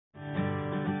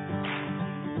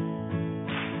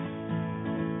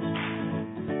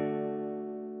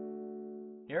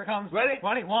Here it comes. Ready?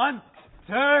 1,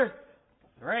 2,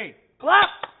 3. Clap!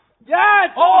 Yes!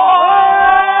 Oh!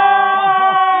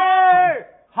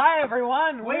 Hi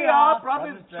everyone, We are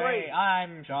Brothers 3.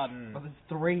 I'm Jordan. Brothers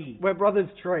 3. We're Brothers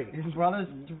 3. This is Brothers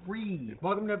 3.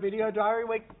 Welcome to Video Diary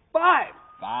Week 5.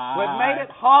 Bye. We've made it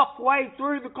halfway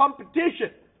through the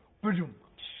competition.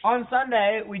 On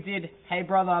Sunday, we did Hey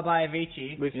Brother by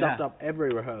Avicii. We've stuffed up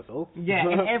every rehearsal. Yeah,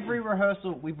 in every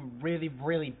rehearsal, we were really,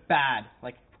 really bad.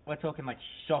 Like, we're talking like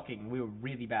shocking. We were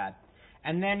really bad.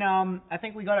 And then I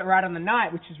think we got it right on the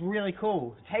night, which is really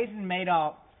cool. Tazen made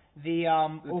up the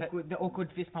awkward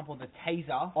fist pump or the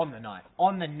taser On the night.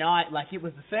 on the night, like it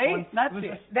was a That's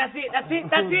it. That's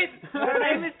it. Her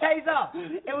name is Taser.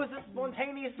 It was a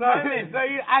spontaneous moment. So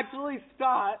you actually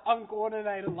start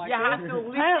uncoordinated like You this. have to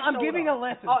lift Hang on, your I'm giving a shoulder.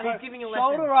 lesson. Oh, So he's giving a lesson.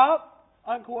 Shoulder up,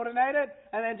 uncoordinated,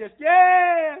 and then just,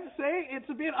 yeah! See? It's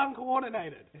a bit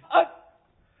uncoordinated.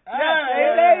 Yeah, see,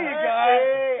 there you go.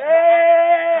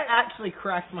 I actually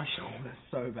cracked my shoulder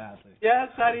so badly. Yes,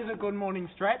 that is a good morning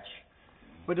stretch.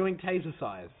 We're doing taser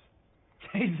size.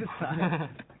 Taser size.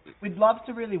 We'd love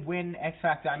to really win X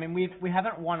Factor. I mean, we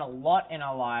haven't won a lot in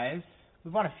our lives.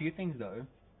 We've won a few things though.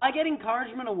 I get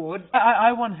encouragement awards.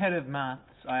 I won head of maths.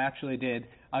 I actually did.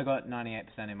 I got 98%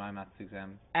 in my maths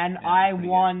exam. And Yeah, I pretty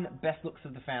won Best Looks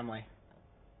of the Family.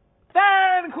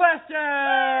 Fan question!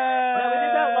 Well, we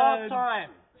did that last time.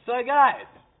 So guys,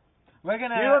 We're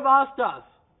gonna... you have asked us,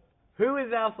 who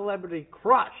is our celebrity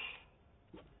crush?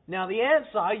 Now the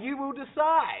answer, you will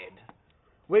decide.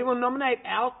 We will nominate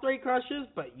our 3 crushes,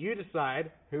 but you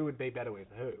decide who would be better with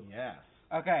who. Yes.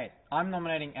 Okay, I'm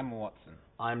nominating Emma Watson.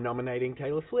 I'm nominating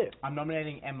Taylor Swift. I'm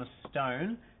nominating Emma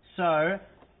Stone. So,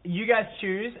 you guys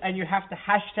choose, and you have to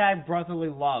hashtag brotherly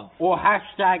love. Or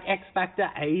hashtag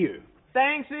XFactorAU.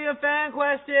 Thanks for your fan Keep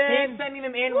question. sending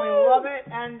them in. We love it,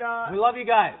 and We love you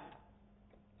guys.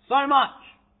 So much.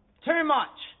 too much.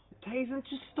 Tazen,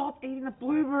 just stop eating the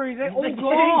blueberries. They're all all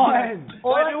gone. gone. So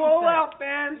to all our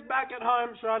fans back at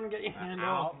home, try and get your hand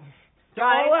out. To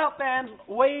Guys, all our fans,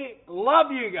 we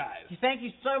love you guys. thank you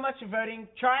so much for voting.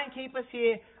 Try and keep us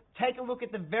here. Take a look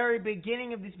at the very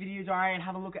beginning of this video diary and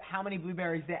have a look at how many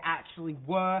blueberries there actually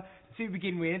were to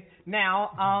begin with.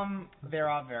 Now, there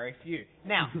are very few.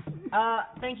 Now,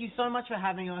 thank you so much for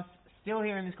having us still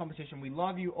here in this competition. We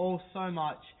love you all so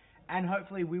much, and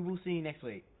hopefully we will see you next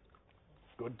week.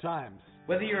 Good times.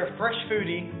 Whether you're a fresh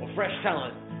foodie or fresh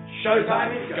talent,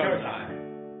 showtime is go time.